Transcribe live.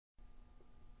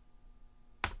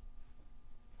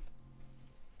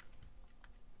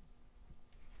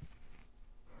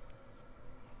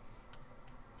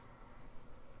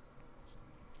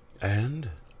And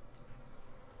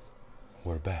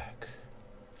we're back.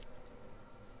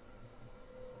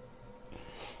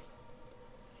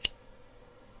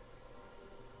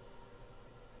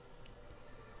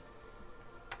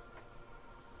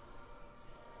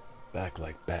 Back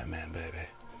like Batman, baby.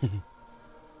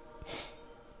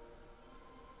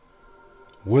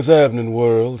 What's happening,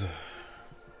 world?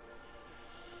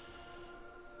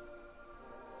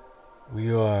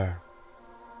 We are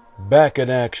back in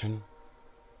action.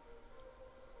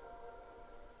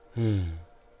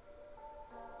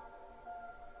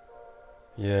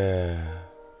 Yeah.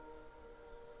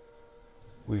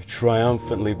 We've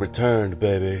triumphantly returned,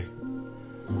 baby.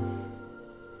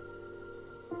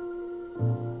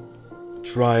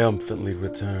 Triumphantly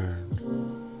returned.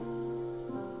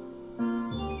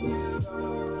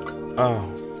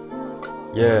 Oh,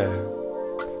 yeah.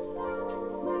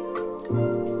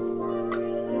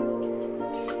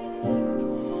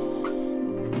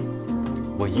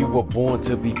 Well, you were born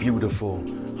to be beautiful,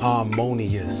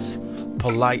 harmonious,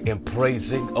 polite and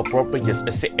praising, appropriate.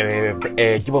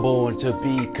 You were born to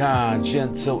be kind,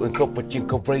 gentle, and comforting,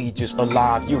 courageous,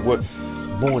 alive. You were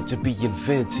born to be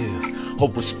inventive, a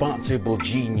responsible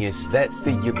genius. That's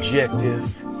the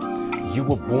objective. You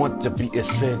were born to be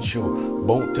essential,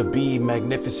 born to be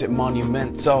magnificent,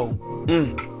 monumental.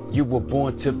 You were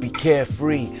born to be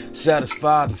carefree,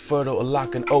 satisfied and fertile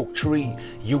like an oak tree.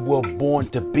 You were born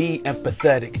to be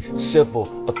empathetic,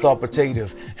 civil,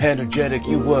 authoritative, energetic.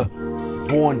 You were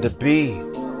born to be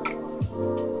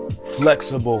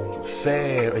flexible,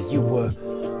 fair. You were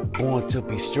born to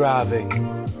be striving,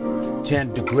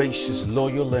 tender, gracious,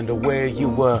 loyal, and aware. You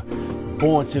were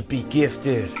born to be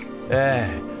gifted,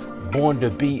 born to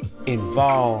be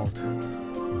involved,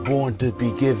 born to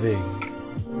be giving.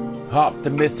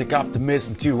 Optimistic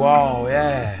optimism to all,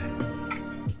 yeah.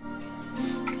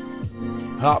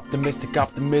 Optimistic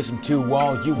optimism to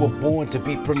all. You were born to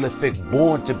be prolific,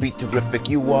 born to be terrific.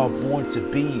 You are born to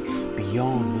be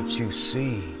beyond what you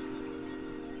see,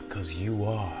 because you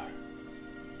are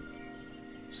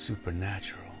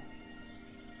supernatural,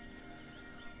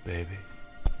 baby.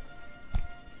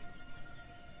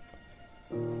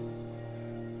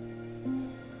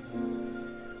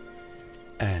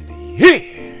 And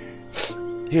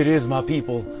here it is, my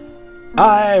people.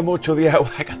 I am Ocho the Owl.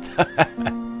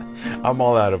 I'm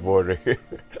all out of order here.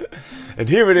 And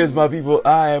here it is, my people.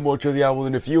 I am Ocho the Owl.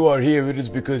 And if you are here, it is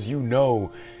because you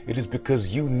know. It is because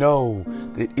you know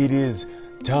that it is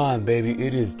time, baby.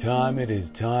 It is time. It is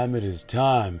time. It is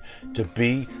time to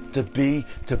be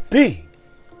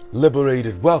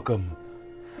liberated. Welcome.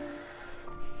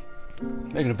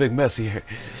 Making a big mess here.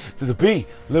 To the Be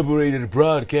Liberated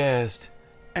broadcast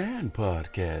and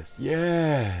podcast.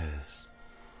 Yes.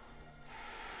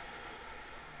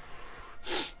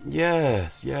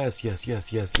 Yes.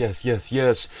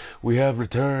 We have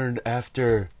returned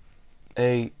after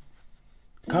a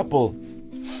couple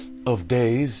of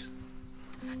days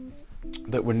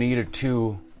that were needed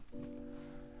to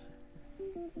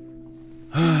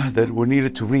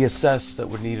reassess, that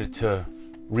were needed to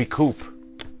recoup.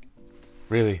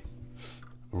 Really,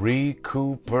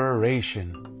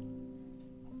 recuperation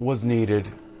was needed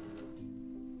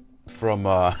from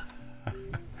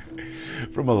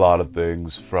from a lot of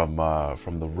things, from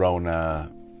the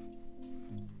Rona.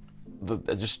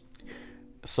 Just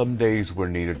some days were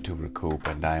needed to recoup,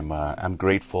 and I'm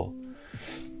grateful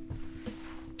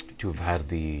to have had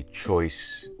the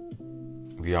choice,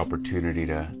 the opportunity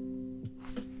to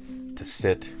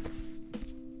sit,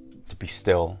 to be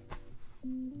still,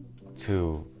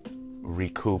 to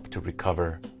recoup, to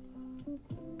recover.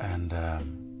 And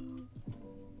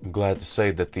I'm glad to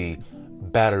say that the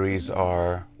batteries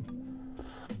are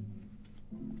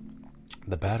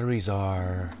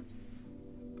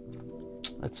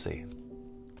let's see,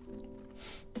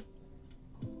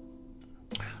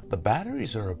 the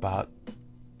batteries are about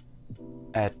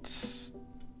at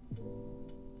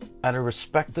a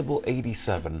respectable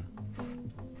 87.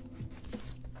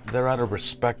 They're at a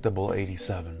respectable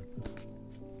 87.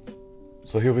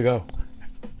 So here we go.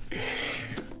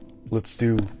 Let's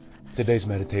do today's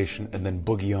meditation and then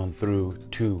boogie on through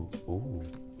to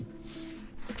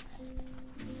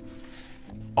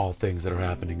all things that are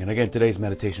happening. And again, today's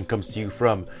meditation comes to you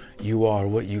from You Are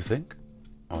What You Think.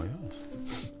 Oh, yes.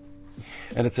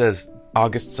 And it says,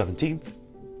 August 17th.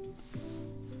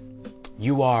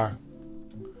 You are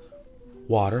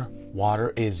water.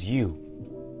 Water is you.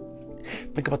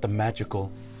 Think about the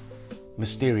magical,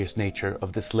 mysterious nature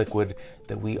of this liquid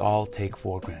that we all take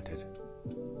for granted.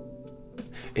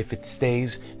 If it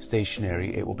stays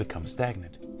stationary, it will become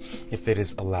stagnant. If it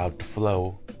is allowed to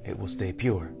flow, it will stay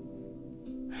pure.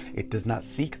 It does not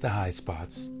seek the high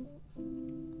spots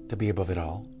to be above it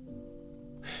all,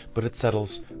 but it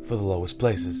settles for the lowest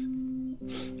places.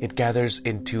 It gathers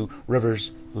into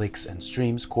rivers, lakes, and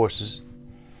streams, courses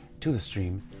to the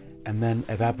stream, and then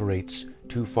evaporates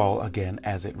to fall again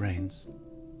as it rains.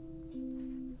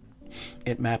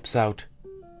 It maps out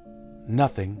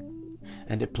nothing,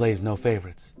 and it plays no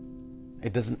favorites.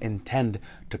 It doesn't intend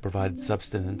to provide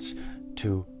sustenance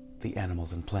to the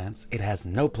animals and plants. It has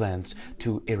no plans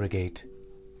to irrigate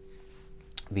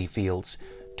the fields,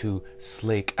 to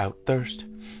slake out thirst,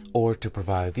 or to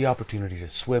provide the opportunity to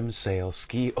swim, sail,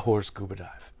 ski, or scuba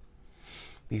dive.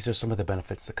 These are some of the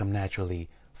benefits that come naturally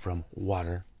from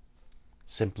water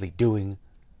simply doing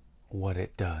what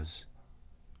it does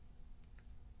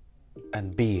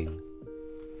and being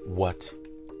what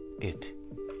it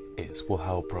is. Well,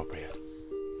 how appropriate.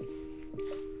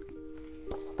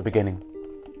 The beginning,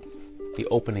 the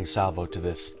opening salvo to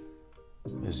this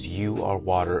is you are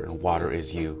water and water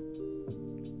is you.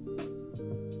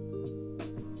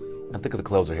 And think of the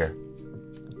closer here.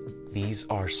 These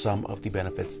are some of the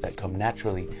benefits that come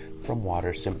naturally from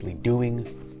water simply doing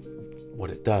what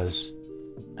it does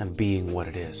and being what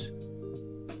it is.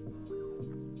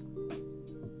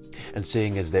 And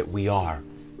seeing as that we are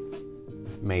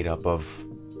made up of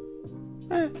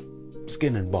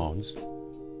skin and bones,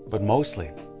 but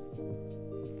mostly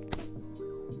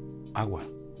agua.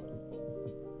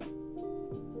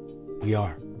 We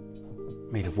are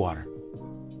made of water.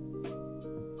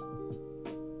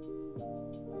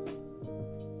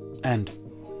 And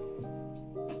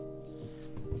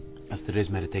as today's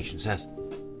meditation says,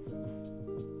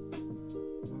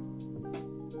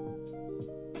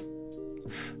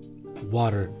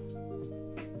 water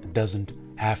doesn't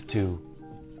have to,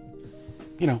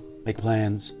 make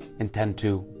plans, intend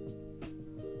to,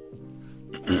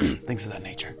 things of that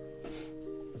nature.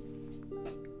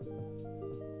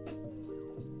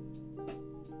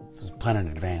 It doesn't plan in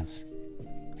advance.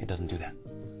 It doesn't do that.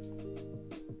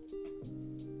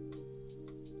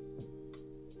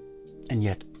 And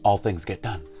yet, all things get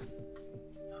done.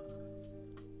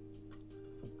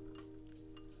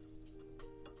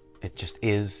 It just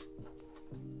is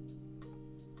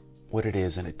what it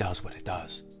is, and it does what it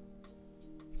does.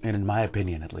 And in my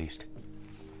opinion, at least,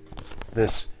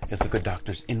 this is the good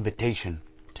doctor's invitation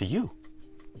to you.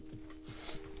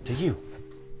 To you.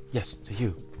 Yes, to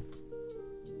you.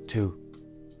 To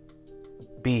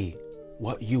be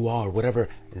what you are, whatever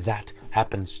that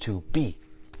happens to be.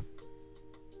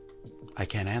 I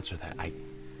can't answer that.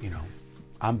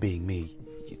 I'm being me.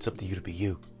 It's up to you to be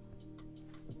you.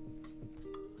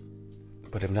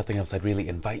 But if nothing else, I'd really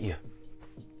invite you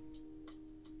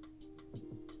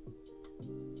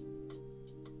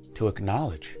to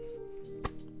acknowledge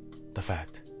the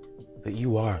fact that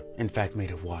you are, in fact,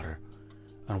 made of water.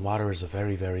 And water is a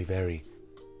very, very, very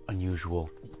unusual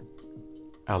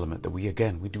element that we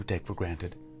do take for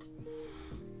granted.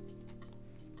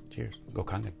 Cheers. Go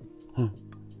Kangen.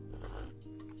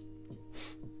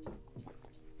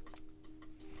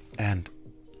 And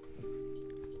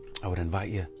I would invite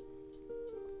you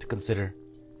to consider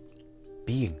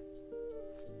being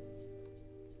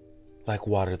like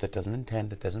water that doesn't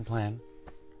intend, it doesn't plan,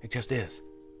 it just is.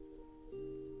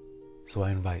 So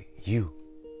I invite you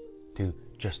to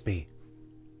just be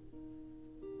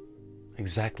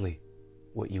exactly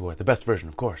what you are. The best version,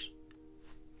 of course.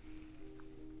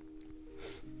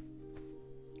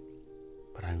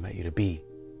 But I invite you to be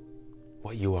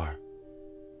what you are.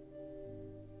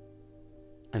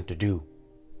 And to do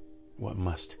what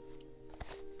must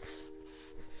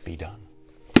be done.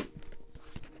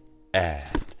 And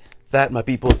that, my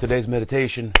people, is today's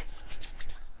meditation.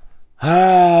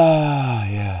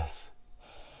 Yes.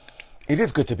 It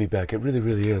is good to be back. It really,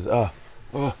 really is. I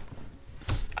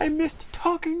missed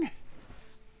talking.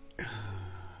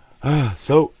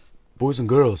 So, boys and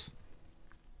girls,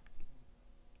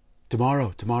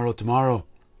 tomorrow,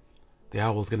 the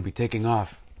owl's going to be taking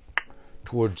off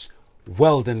towards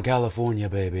Weldon, California,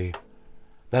 baby.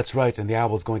 That's right, and the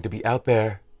owl's going to be out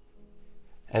there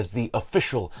as the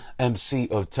official MC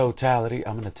of Totality.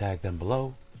 I'm going to tag them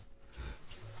below.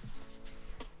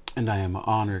 And I am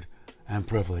honored and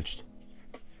privileged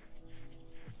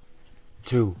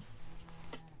to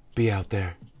be out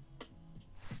there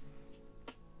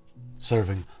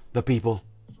serving the people.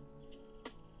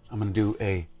 I'm going to do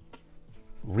a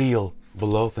reel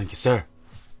below. Thank you, sir.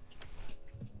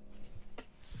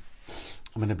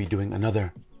 I'm going to be doing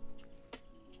another.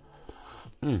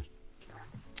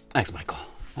 Thanks, Michael.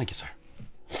 Thank you, sir.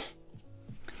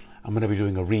 I'm going to be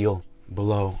doing a reel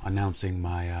below announcing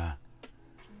my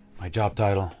my job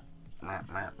title.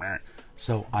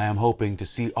 So I am hoping to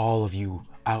see all of you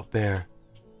out there.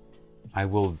 I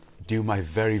will do my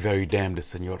very, very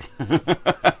damnedest, senor.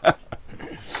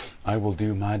 I will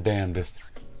do my damnedest.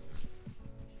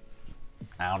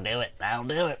 I'll do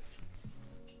it.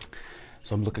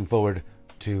 So I'm looking forward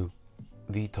to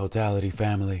the Totality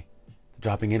family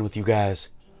dropping in with you guys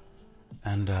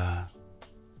and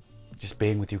just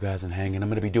being with you guys and hanging. I'm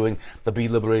going to be doing the Be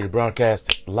Liberated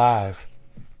broadcast live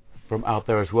from out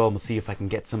there as well. I'm going to see if I can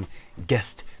get some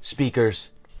guest speakers,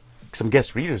 some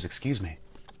guest readers, excuse me.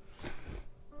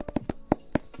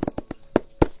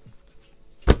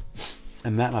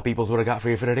 And that, my people, is what I got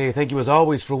for you for today. Thank you as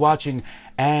always for watching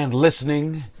and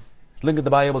listening. Link in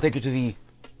the bio will take you to the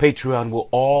Patreon where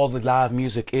all the live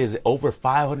music is. Over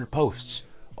 500 posts.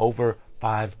 Over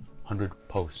 500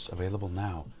 posts available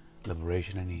now.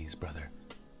 Liberation and ease, brother.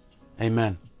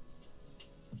 Amen.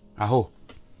 Aho.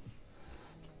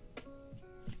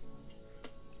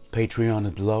 Patreon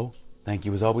is below. Thank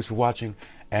you as always for watching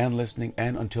and listening.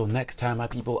 And until next time, my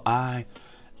people, I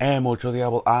am Ocho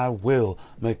Diablo. I will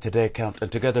make today count.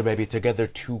 And together, baby,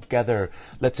 together,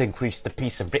 let's increase the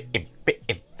peace of it.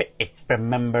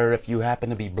 Remember, if you happen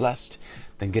to be blessed,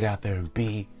 then get out there and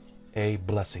be a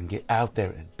blessing. Get out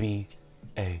there and be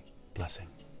a blessing.